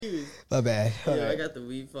My bad. Yeah, All I right. got the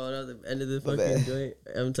weed falling out the end of the My fucking bad. joint.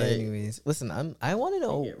 I'm telling you. Anyways, listen, I want to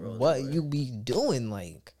know get rolled what away. you be doing.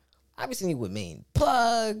 Like, I be seeing you with Main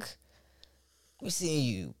Plug. I be seeing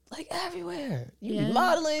you like everywhere. You be Yeah.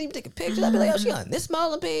 modeling. You be taking pictures. I be like, oh, she on this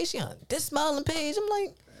modeling page. She on this modeling page. I'm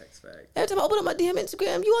like, Facts. every time I open up my DM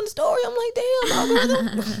Instagram, you on the story. I'm like, damn,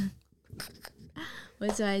 algorithm.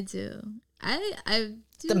 What do I do? I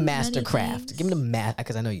do The many master craft. things. Give me the math,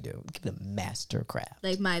 because I know you do. Give me the master craft.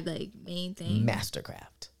 Like my main thing. Master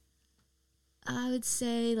craft. I would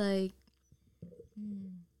say like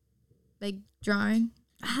drawing.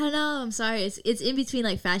 I don't know. I'm sorry. It's in between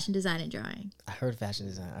like fashion design and drawing. I heard fashion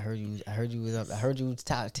design. I heard you was up. I heard you was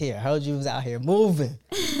top tier. I heard you was out here moving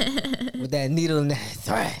with that needle and that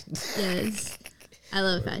thread. Yes, I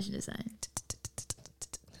love fashion design.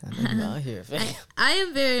 I know you out here. I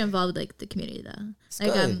am very involved with like the community though.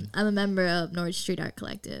 Like good. I'm a member of Norwich Street Art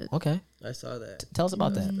Collective. Okay. I saw that. Tell us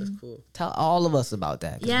about that. That's cool. Tell all of us about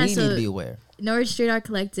that. 'Cause Yeah, we so- need to be aware. Norwich Street Art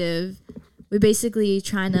Collective. We're basically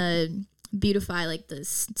trying to beautify like the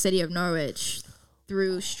city of Norwich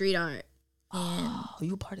through street art. And Oh,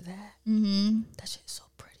 you a part of that? mm-hmm. That shit is so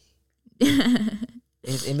pretty.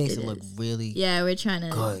 It makes it look is. really Yeah, we're trying to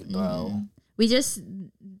good, bro. We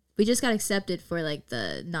just got accepted for like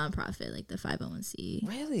the nonprofit, like the 501c.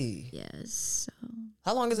 Really? Yes. So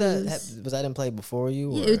How long is that? Was that in play before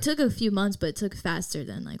you? yeah, or- it took a few months, but it took faster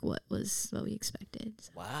than like what we expected.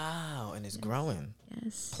 So, Wow, and it's growing.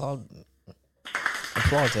 yes.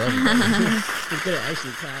 Applaud to everybody. We could have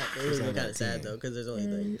actually clapped. It would have been kind of sad team. though, because there's only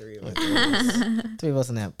like 3 of us. Three of us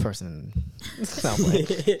and that person. No,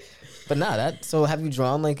 but nah, that. So have you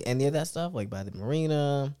drawn like any of that stuff, like by the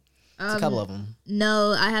marina? It's a couple of them.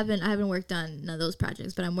 No, I haven't worked on none of those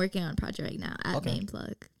projects, but I'm working on a project right now at Okay. Main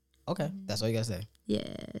Plug. Okay, that's all you gotta say.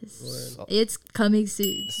 Yes. Word. It's coming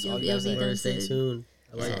soon. That's all You'll, you you'll gotta be say. done Or stay soon. tuned.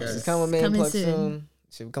 I like Yes. She's that. coming with Main Coming Plug soon. soon.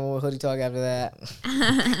 She'll be coming with Hoodie Talk after that.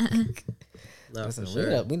 No, Listen, for we,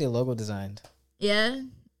 sure. we need a logo designed. Yeah.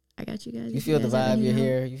 I got you guys. You If feel the guys have vibe. any You're help.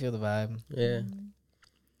 here. You feel the vibe. Yeah.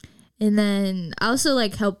 And then I also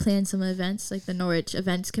like help plan some events, like the Norwich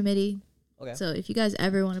Events Committee. Okay. So if you guys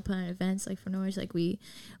ever want to put on events like for Norwich, like we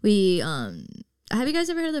have you guys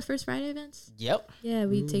ever heard of the First Friday events? Yep. Yeah,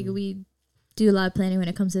 we do a lot of planning when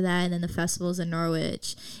it comes to that, and then the festivals in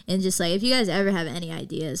Norwich, and just like if you guys ever have any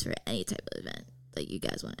ideas for any type of event that you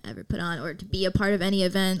guys want to ever put on or to be a part of any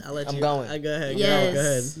event. I'll let I'm you. going. Go ahead. Yes.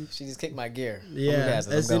 Go ahead. She just kicked my gear. Yeah. As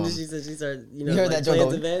As soon as she said she started, you know, You heard like that joke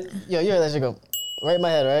plans go- event. Yo, you heard that shit go right in my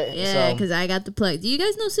head, right? Yeah, So- because I got the plug. Do you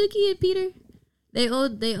guys know Suki and Peter? They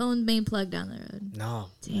own Main Plug down the road. No.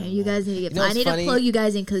 Damn, you guys need to get. You know I what's need funny? to plug you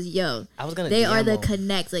guys in because I was gonna. they are DM the them.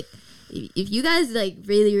 connect. Like, if you guys like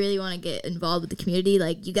really, really want to get involved with the community,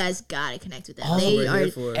 like you guys gotta connect with them. Oh, They We're are.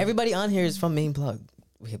 here for it. Everybody on here is from Main Plug.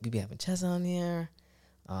 We be having Chess on here.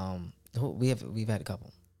 We've had a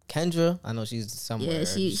couple. Kendra, I know she's somewhere. Yeah,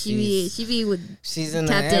 she be with she's in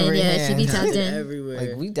tapped every in. Yeah, hand. she be tapped in. everywhere.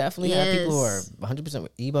 Like we definitely have people who are Yes. 100%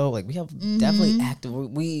 with Ebo. Like we have definitely active.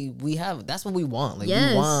 We have that's what we want. Like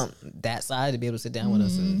Yes. we want that side to be able to sit down with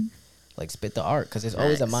us and like spit the art because there's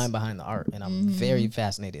always a Facts. mind behind the art, and I'm very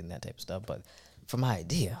fascinated in that type of stuff. But for my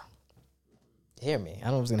idea, hear me. I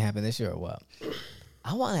don't know if it's gonna happen this year or what.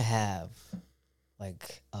 I want to have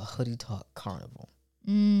like a Hoodie Talk carnival.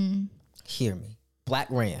 Hear me, Black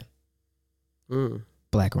Ran.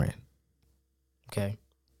 Black Ran. Okay.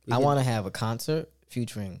 I want to have a concert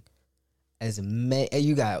featuring as many.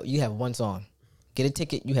 You have one song. Get a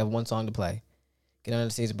ticket. You have one song to play. Get on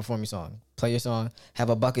the stage and perform your song. Play your song. Have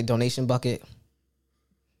a donation bucket.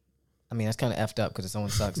 I mean, that's kind of effed up because if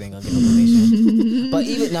someone sucks, they ain't gonna get no donation. But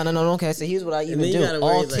even no. Okay, so here's what I even then you do. gotta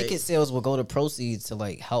All worry, like- ticket sales will go to proceeds to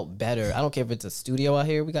like help better. I don't care if it's a studio out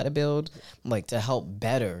here we got to build, like to help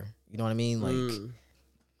better. You know what I mean? Like.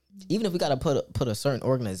 Even if we gotta put a certain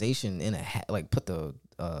organization in a hat, like put their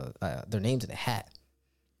names in a hat,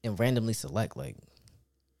 and randomly select like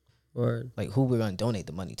Word. who we're gonna donate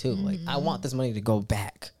the money to. Like I want this money to go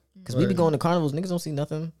back because we be going to carnivals, niggas don't see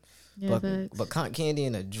nothing Yeah, but cotton candy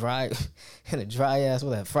and a dry ass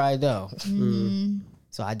with that fried dough.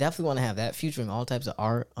 So I definitely want to have that featuring all types of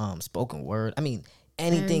art, spoken word. I mean.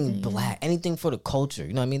 Anything Everything, black, anything for the culture.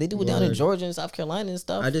 You know what I mean? They do it down in Word. Georgia and South Carolina and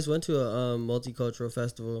stuff. I just went to a multicultural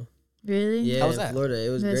festival. Really? Yeah, How was in that? Florida. It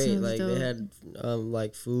was That great. sounds Like dope. they had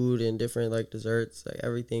like food and different like desserts, like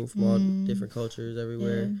everything from all different cultures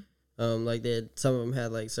everywhere. Like they had, some of them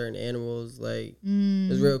had like certain animals. Like it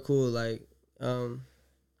was real cool. Like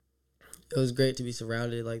it was great to be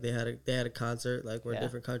surrounded. Like they had a concert like where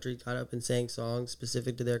different countries got up and sang songs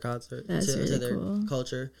specific to their concert That's to really their cool.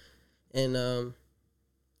 culture, and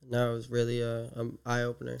No, it was really eye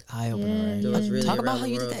opener. Eye opener, Yeah, right? It was really Talk about around how the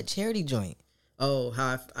you did world. that charity joint. Oh,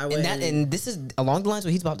 how I went And this is along the lines of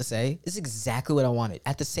what he's about to say. This is exactly what I wanted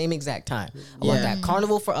at the same exact time. I want that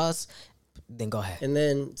carnival for us. Then go ahead. And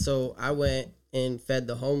then so I went and fed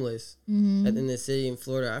the homeless in the city in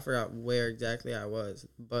Florida. I forgot where exactly I was,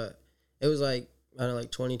 but it was like I don't know,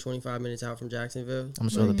 like 20, 25 minutes out from Jacksonville. I'm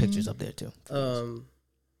sure the pictures up there too.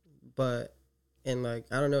 But and like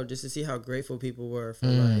I don't know, just to see how grateful people were for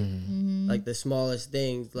like the smallest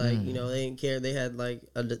things. Like you know, they didn't care. They had like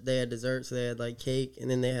they had dessert, so they had like cake, and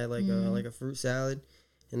then they had like a fruit salad,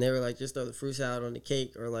 and they were like just throw the fruit salad on the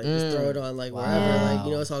cake or like just throw it on like wherever. Like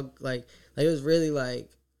you know, it's all like it was really like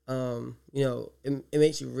you know, it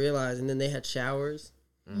makes you realize. And then they had showers.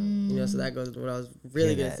 You know, so that goes to what I was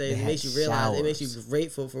really gonna say. It makes you realize. It makes you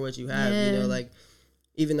grateful for what you have. You know, like.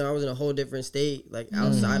 Even though I was in a whole different state, like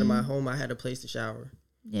outside of my home, I had a place to shower.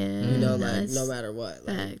 Yeah. You know, like no matter what.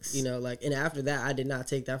 Like, you know, like, and after that, I did not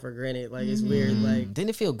take that for granted. Like, it's weird. Like, didn't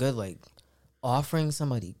it feel good, like offering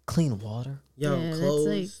somebody clean water? Yo, Yeah, clothes,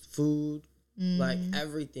 like, food, like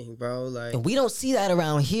everything, bro. Like, And we don't see that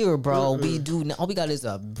around here, bro. We do. All we got is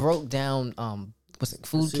a broke down, what's it,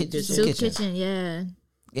 food Soup kitchen? Soup kitchen, yeah.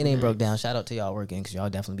 It ain't broke down. Shout out to y'all working because y'all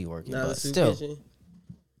definitely be working. nah, the But soup still, kitchen.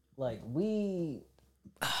 like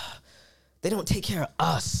they don't take care of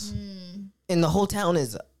us, and the whole town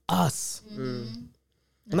is us. No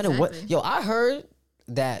matter what, Exactly. yo, I heard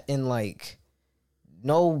that in like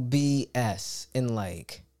no BS in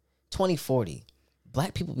like 2040,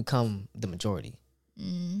 black people become the majority.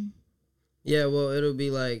 Yeah, well, it'll be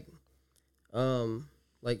like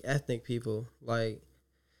ethnic people. Like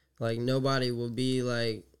nobody will be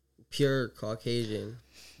like pure Caucasian.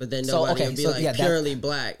 But then nobody will be like purely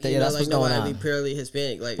black. You know, that's like what's going nobody on. will be purely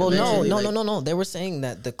Hispanic. Like, Well, no. eventually, They were saying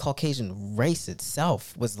that the Caucasian race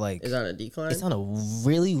itself was like Is on a decline? it's on a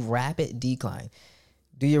really rapid decline.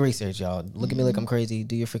 Do your research, y'all. Look at me like I'm crazy.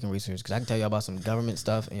 Do your freaking research because I can tell y'all about some government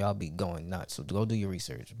stuff and y'all be going nuts. So go do your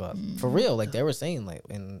research. But for real, like they were saying, like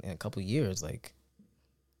in a couple of years, like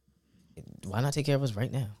why not take care of us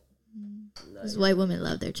right now? Because white women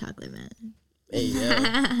love their chocolate, man. Hey,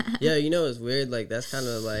 yeah, you know it's weird. Like that's kind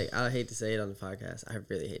of like I hate to say it on the podcast. I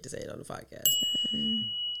really hate to say it on the podcast.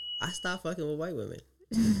 I stopped fucking with white women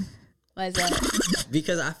Why is that?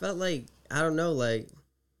 because I felt like I don't know, like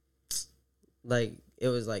it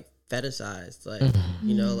was like fetishized, like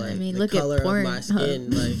you know, like I mean, the look at color of porn. my skin,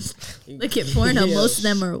 like Look at porno. Yeah, Most of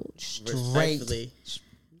them are. respectfully.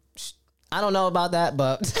 I don't know about that,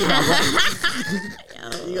 but You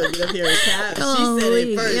gonna get up here and cap? Come She on, said it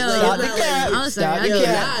Lee. first. Yo, Like, stop it's the not cap. like, I'm Stop sorry. the I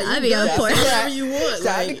cap. I be on say porn. whatever you want.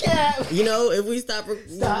 stop the Like, cap. you know, if we stop,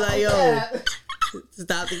 like, yo,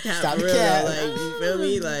 stop the cap Stop for the real. cap. Like, you feel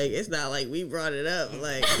me? Like, it's not like we brought it up.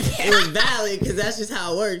 Like, it was valid because that's just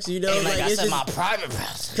how it works, you know? Like I it's said, just my private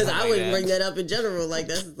press. because I wouldn't bring that up in general. Like,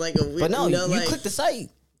 that's like a weird. But no, you know, you like click the site.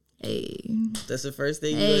 Hey, that's the first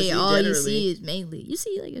thing you hey, see all generally. you see is mainly you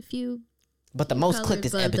see like a few. But the most clicked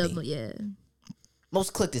is color, but ebony. yeah.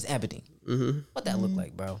 Most clicked is ebony. What that look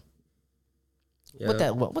like, bro? Yeah. What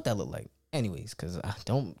that look like? Anyways, because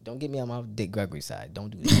don't get me on my Dick Gregory side.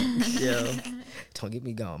 Don't do that. Yeah. Don't get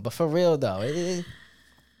me going. But for real though,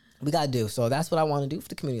 we gotta do. So that's what I want to do for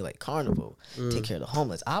the community, like carnival, take care of the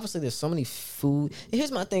homeless. Obviously, there's so many food. And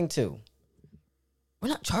here's my thing too. We're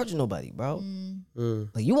not charging nobody, bro.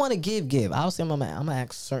 Like you want to give. Obviously, I'm gonna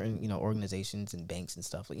ask certain organizations and banks and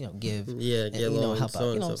stuff. Like give. Yeah, and, get loans, help so out.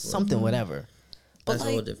 on and so forth. Something, whatever. But That's like,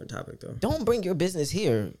 a whole different topic, though. don't bring your business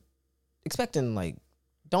here expecting like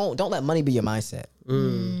don't let money be your mindset.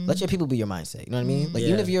 Let your people be your mindset. You know what I mean? Like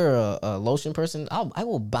even if you're a lotion person, I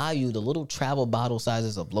will buy you the little travel bottle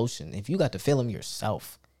sizes of lotion. If you got to fill them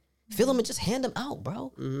yourself, fill them and just hand them out,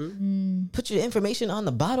 bro. Put your information on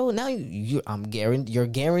the bottle. Now you're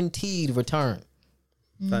guaranteed return.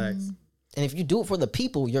 Facts. And if you do it for the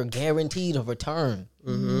people, you're guaranteed a return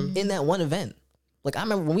in that one event. Like I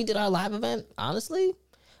remember when we did our live event, honestly,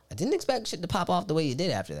 I didn't expect shit to pop off the way it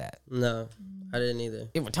did after that. No, I didn't either.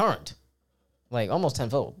 It returned like almost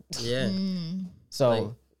tenfold. Yeah.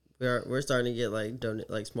 So We're starting to get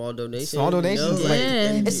like small donations. small donations, You know? like,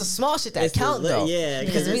 Yeah. it's the small shit that It's the count though. yeah,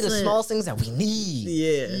 because Yeah, we the that's small things that we need.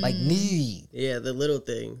 yeah, Like need. yeah, the little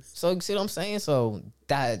things. So you see what I'm saying? So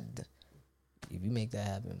that if you make that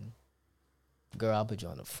happen, girl, I'll put you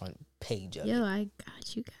on the front page of Yo, it. I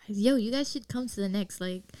got you guys. Yo, you guys should come to the next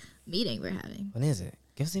meeting we're having. When is it?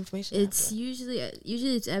 Give us the information. It's after. usually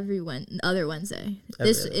it's every other Wednesday.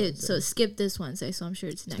 Every other Wednesday. So skip this Wednesday. So I'm sure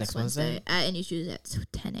it's next next Wednesday. Wednesday? And it's usually at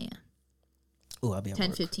 10 a.m. Ooh, I'll be at work.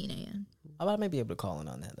 10:15 a.m. I might be able to call in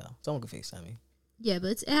on that though. Someone can FaceTime me. Yeah,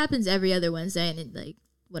 but it happens every other Wednesday, and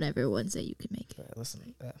whatever ones that you can make.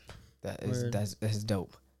 Listen, that's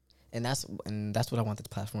dope. And that's what I want the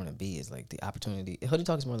platform to be, is like the opportunity. Hoodie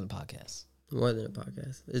Talk is more than a podcast. More than a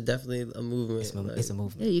podcast. It's definitely a movement. It's a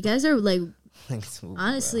movement. Yeah, you guys are like,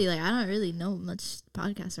 honestly, bro. like I don't really know much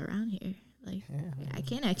podcasts around here. Like, I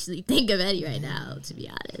can't actually think of any right now, to be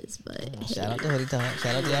honest. But shout out to Hoodie Talk.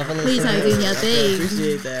 Shout out to y'all for listening. Please talk doing your thing.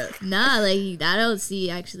 Appreciate that. Nah, like I don't see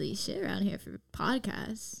actually shit around here for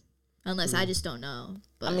podcasts, unless I just don't know.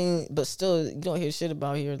 But I mean, but still, you don't hear shit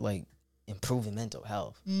about here like improving mental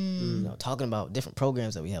health. You know, talking about different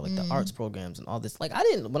programs that we have, like the arts programs and all this. Like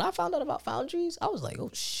when I found out about Foundries, I was like, oh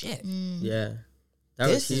shit. Yeah.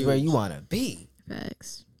 This is where you want to be.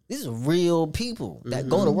 Facts. These are real people that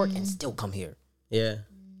go to work and still come here. Yeah.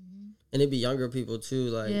 And it'd be younger people too,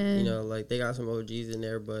 like, you know, like they got some OGs in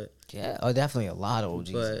there, but definitely a lot of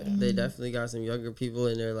OGs. But they definitely got some younger people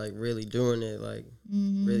in there, like really doing it, like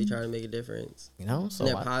really trying to make a difference. You know, so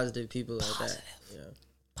and they're positive people like that. Yeah.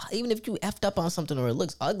 Even if you effed up on something or it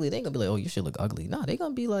looks ugly, they ain't gonna be like, oh, you should look ugly. No, they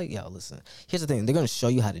gonna be like, yo, listen, here's the thing. They're gonna show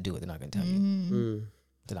you how to do it. They're not gonna tell you.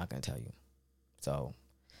 They're not gonna tell you. So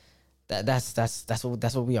that's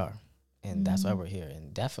what we are, and that's why we're here.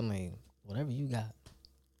 And definitely, whatever you got,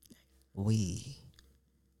 we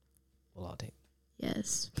will all take.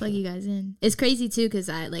 Yes, plug you guys in. It's crazy too because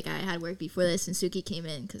I had work before this, and Suki came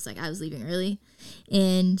in because like I was leaving early,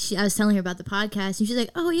 and I was telling her about the podcast, and she's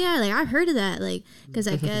like, "Oh yeah, like I heard of that, like because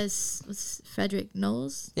I guess what's Frederick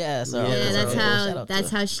Knowles." Yeah, so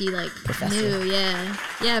that's how she like knew.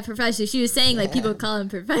 Yeah, professor. She was saying like people call him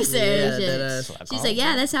professor. Yeah, she's like,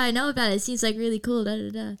 yeah, that's how I know about it. It seems like really cool. Da,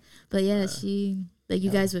 da, da. But yeah, she like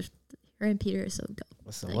you guys with her and Peter are so dope.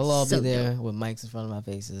 Listen, like, we'll all so be there dope. with mics in front of our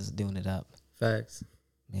faces, doing it up. Facts.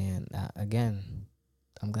 Man, again,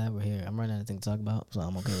 I'm glad we're here. I'm running out of things to talk about, so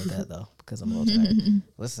I'm okay with that though, because I'm a little tired.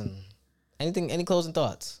 Listen, any closing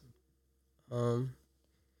thoughts? I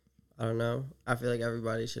don't know. I feel like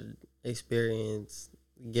everybody should experience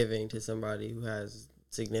giving to somebody who has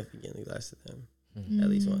significantly less than them, at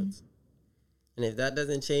least once. And if that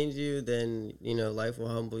doesn't change you, then, you know, life will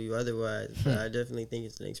humble you otherwise. But I definitely think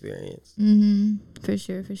it's an experience. For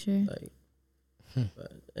sure. Like,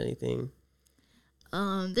 but anything.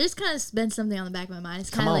 There's kind of been something on the back of my mind. It's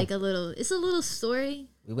kind of like a little story.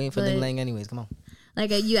 We waiting for Ding Lang anyways. Come on.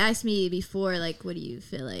 Like you asked me before, like, what do you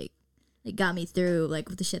feel like got me through, like,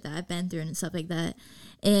 with the shit that I've been through and stuff like that.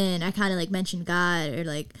 And I kind of like mentioned God or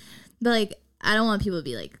like, but like I don't want people to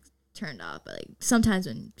be like turned off. But like sometimes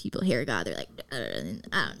when people hear God, they're like, and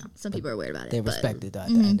I don't know. Some people are weird about it. They respect it. At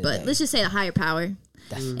the end of the but day. let's just say the higher power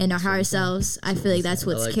and our higher selves. I feel like that's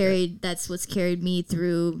what's carried. That's what's carried me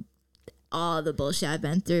through all the bullshit I've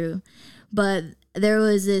been through. But there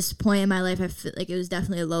was this point in my life, I feel like it was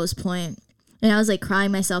definitely a lowest point, and I was like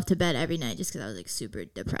crying myself to bed every night just because I was like super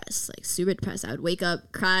depressed. I would wake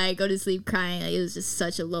up, cry, go to sleep crying. Like, it was just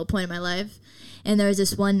such a low point in my life. And there was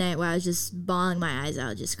this one night where I was just bawling my eyes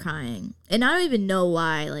out, just crying, and I don't even know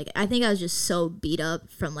why. Like, I think I was just so beat up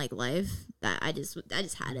from like life that I just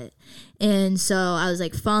had it. And so I was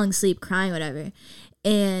like falling asleep, crying, whatever.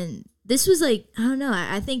 And this was like, I don't know,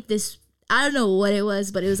 I don't know what it was,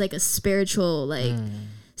 but it was like a spiritual, like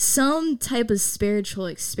some type of spiritual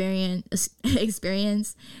experience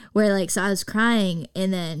where like, so I was crying,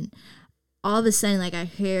 and then all of a sudden, like, I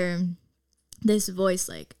hear this voice,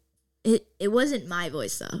 like it wasn't my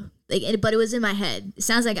voice though, like, but it was in my head. It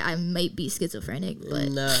sounds like I might be schizophrenic, but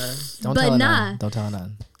Nah. Don't tell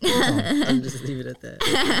none. I'm just leave it at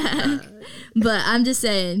that. But I'm just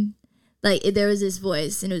saying, like, there was this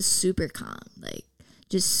voice, and it was super calm, like,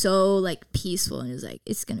 just so like peaceful, and it was like,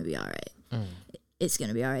 it's gonna be all right. It's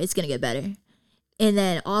gonna be all right. It's gonna get better. And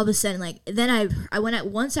then all of a sudden, like, then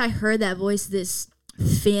once I heard that voice, this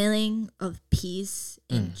feeling of peace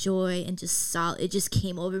and joy and just it just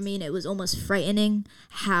came over me, and it was almost frightening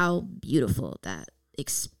how beautiful that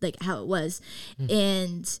how it was.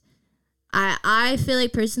 And I feel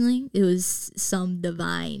like personally it was some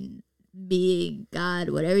divine being, God,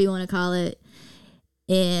 whatever you want to call it,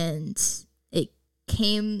 and it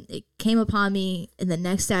came upon me. And the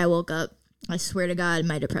next day I woke up, I swear to God,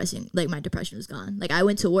 my depression was gone. Like, I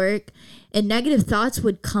went to work and negative thoughts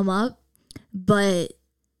would come up, but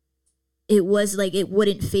it was like, it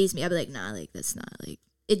wouldn't faze me. I'd be like, nah, like, that's not, like,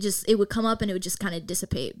 it would come up and it would just kind of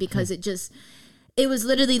dissipate, because it was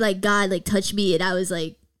literally like God like touched me, and I was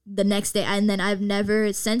like, the next day. And then I've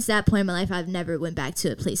never, since that point in my life, I've never went back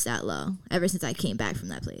to a place that low ever since I came back from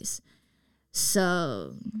that place.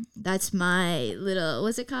 So that's my little,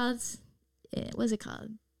 what's it called?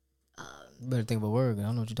 Better think of a word. I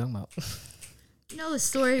don't know what you're talking about. You know, the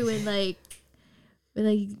story when like But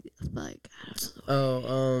like, fuck, I don't know.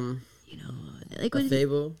 Oh, You know, like a what?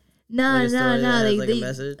 fable. No, Like a story that has, Like like, a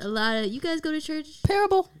message? a lot of you guys go to church.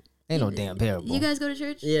 Parable? Ain't no damn parable. You guys go to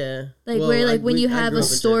church? Yeah. Like Well, where like when you I have grew a up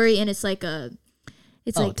in story church. and it's like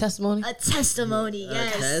it's oh, like testimony? a testimony. A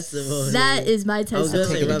Yes, testimony. that is my I was gonna testimony.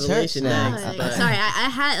 say Take it to revelation church now. next, Like, but sorry, I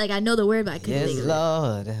had like I know the word, but I couldn't Yes, think of it.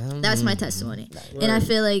 Lord. That's my testimony. And I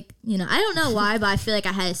feel like, you know, I don't know why, but I feel like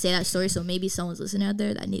I had to say that story. So maybe someone's listening out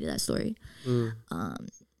there that needed that story.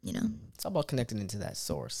 You know, It's all about connecting into that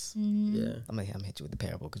source. yeah. I'm gonna hit you with the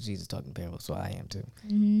parable because Jesus talking parables, so I am too.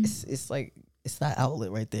 Mm-hmm. It's like it's that outlet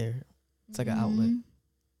right there. It's like an outlet.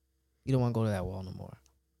 You don't want to go to that wall no more.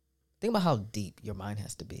 Think about how deep your mind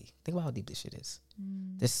has to be. Think about how deep this shit is.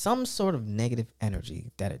 There's some sort of negative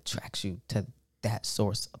energy that attracts you to that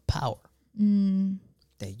source of power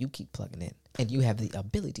that you keep plugging in, and you have the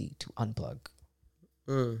ability to unplug.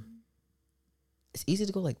 It's easy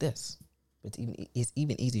to go like this, but it's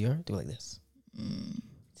even easier to go like this.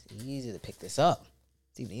 It's easy to pick this up.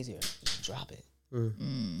 It's even easier to drop it.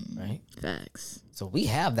 Right? Facts. So we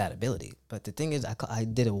have that ability, but the thing is, I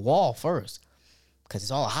did a wall first because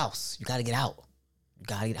it's all a house. You got to get out. You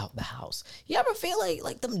got to get out the house. You ever feel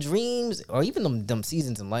like them dreams or even them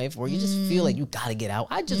seasons in life where you just feel like you got to get out?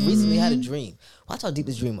 I just recently had a dream. Watch how deep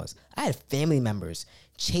this dream was. I had family members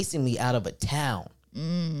chasing me out of a town.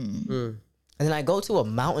 And then I go to a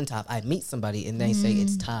mountaintop. I meet somebody and they say,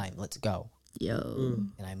 it's time. Let's go. Yo.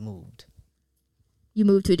 And I moved. You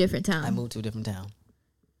moved to a different town. I moved to a different town.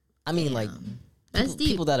 I mean, like, That's deep.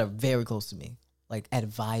 people that are very close to me, like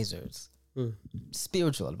advisors,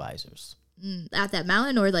 spiritual advisors. At that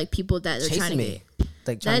mountain, or like people that are Chasing trying to me. get.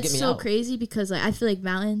 Like, trying to That's get me so out. crazy because like I feel like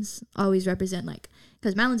mountains always represent like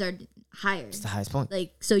because mountains are higher. It's the highest point.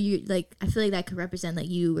 Like so you like I feel like that could represent like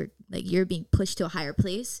you were like you're being pushed to a higher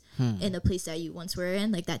place in the place that you once were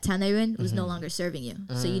in, like that town that you're in was no longer serving you.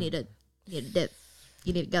 So you need to dip.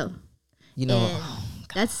 You need to go. You know,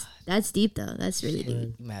 And that's deep though. That's really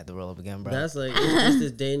deep. you might have to roll up again, bro. That's like it's just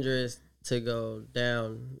as dangerous to go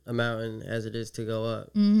down a mountain as it is to go up.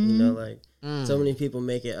 You know, like so many people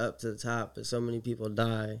make it up to the top, but so many people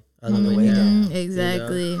die on the way down.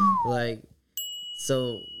 Exactly. You know? Like,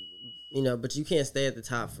 so, you know, but you can't stay at the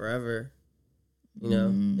top forever. You know,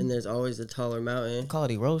 and there's always a taller mountain. Call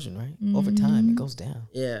it erosion, right? Over time, it goes down.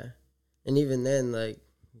 Yeah, and even then, like,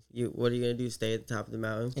 what are you gonna do? Stay at the top of the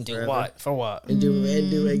mountain And do forever? what? For what? And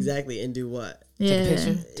do exactly and do what? Yeah. Take a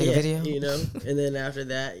picture? Take a video? You know, and then after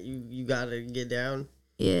that, you gotta get down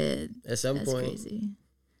Yeah. at some That's point. crazy.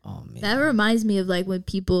 Oh, man. That reminds me of like when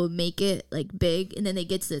people make it like big and then they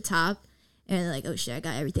get to the top and they're like, oh shit, I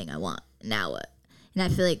got everything I want. Now what? And I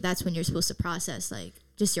feel like that's when you're supposed to process like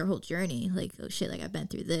just your whole journey. Like, oh shit, like I've been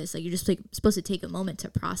through this. Like you're just like supposed to take a moment to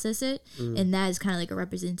process it. And that is kind of like a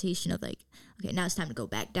representation of like, okay, now it's time to go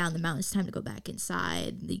back down the mountain. It's time to go back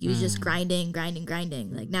inside. Like, you're just grinding.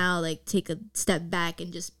 Like now, like take a step back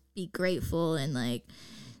and just be grateful and like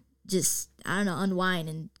just, I don't know, unwind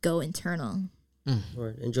and go internal. Or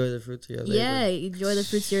enjoy the fruits of your labor. Yeah, enjoy the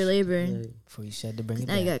fruits of your labor. Before you shed to bring it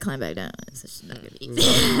Now you back. gotta climb back down. It's just not gonna be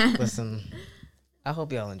easy. Listen, I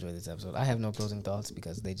hope y'all enjoyed this episode. I have no closing thoughts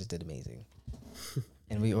because they just did amazing.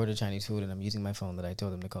 And we ordered Chinese food, and I'm using my phone that I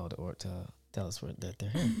told them to call to tell us that they're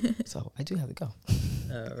here. So I do have to go.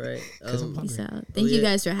 All right. Peace out. Thank you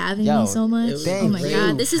guys for having me so much. it was Oh my great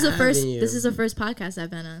god, this is the first. having you. This is the first podcast I've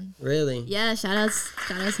been on. Really? Yeah, shout outs,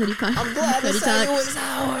 Hoodie Pod. I'm glad Hoodie to say it Talk. was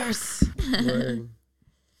ours. Word.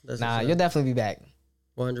 That's Nah, what's you'll up. definitely be back.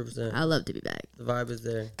 100%. I'd love to be back. The vibe is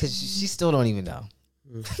there. Because she still don't even know.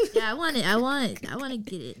 Yeah, I want to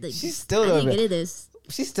get it. Like, She still I don't need to even get it. This.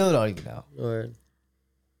 She still don't even know. Word.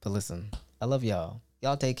 But listen, I love y'all.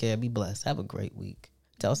 Y'all take care. Be blessed. Have a great week.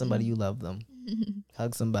 Tell somebody you love them.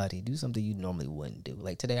 Hug somebody. Do something you normally wouldn't do.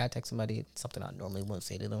 Like today, I text somebody something I normally wouldn't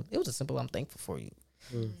say to them. It was a simple, I'm thankful for you.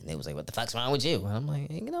 And they was like, what the fuck's wrong with you? And I'm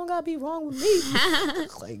like, ain't no gotta be wrong with me.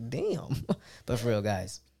 Like, damn. But for real,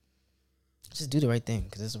 guys, just do the right thing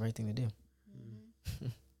because it's the right thing to do.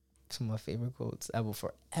 Some of my favorite quotes. I will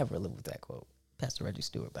forever live with that quote. Pastor Reggie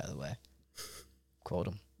Stewart, by the way. Quote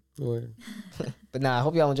him. Word. But nah, I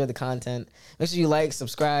hope y'all enjoyed the content. Make sure you like,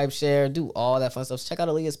 subscribe, share, do all that fun stuff. Check out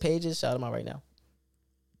Aliyah's pages. Shout them out right now.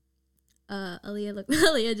 Aliyah,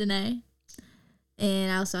 Aliyah Janae.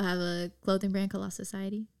 And I also have a clothing brand called Lost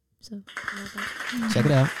Society. So Check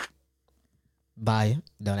it out. Buy it.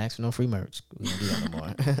 Don't ask for no free merch. We don't do that no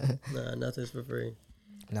more. Nah, nothing's for free.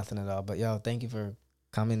 Nothing at all. But yo, thank you for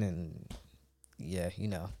coming and yeah, you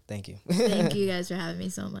know, thank you. thank you guys for having me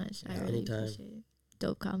so much. I really Anytime. appreciate it.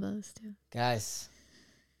 Dope combos too. Guys,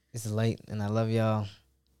 it's late and I love y'all.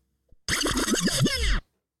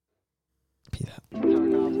 Peace out.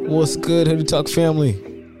 What's good, Hoodie Talk family?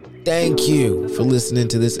 Thank you for listening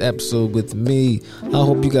to this episode with me. I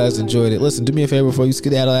hope you guys enjoyed it. Listen, do me a favor before you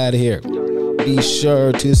skedaddle out of here. Be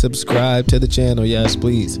sure to subscribe to the channel. Yes,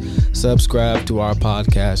 please. Subscribe to our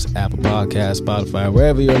podcast, Apple Podcasts, Spotify,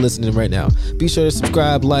 wherever you're listening right now. Be sure to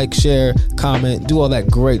subscribe, like, share, comment, do all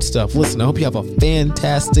that great stuff. Listen, I hope you have a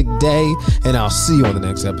fantastic day, and I'll see you on the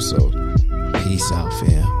next episode. Peace out,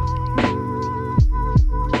 fam.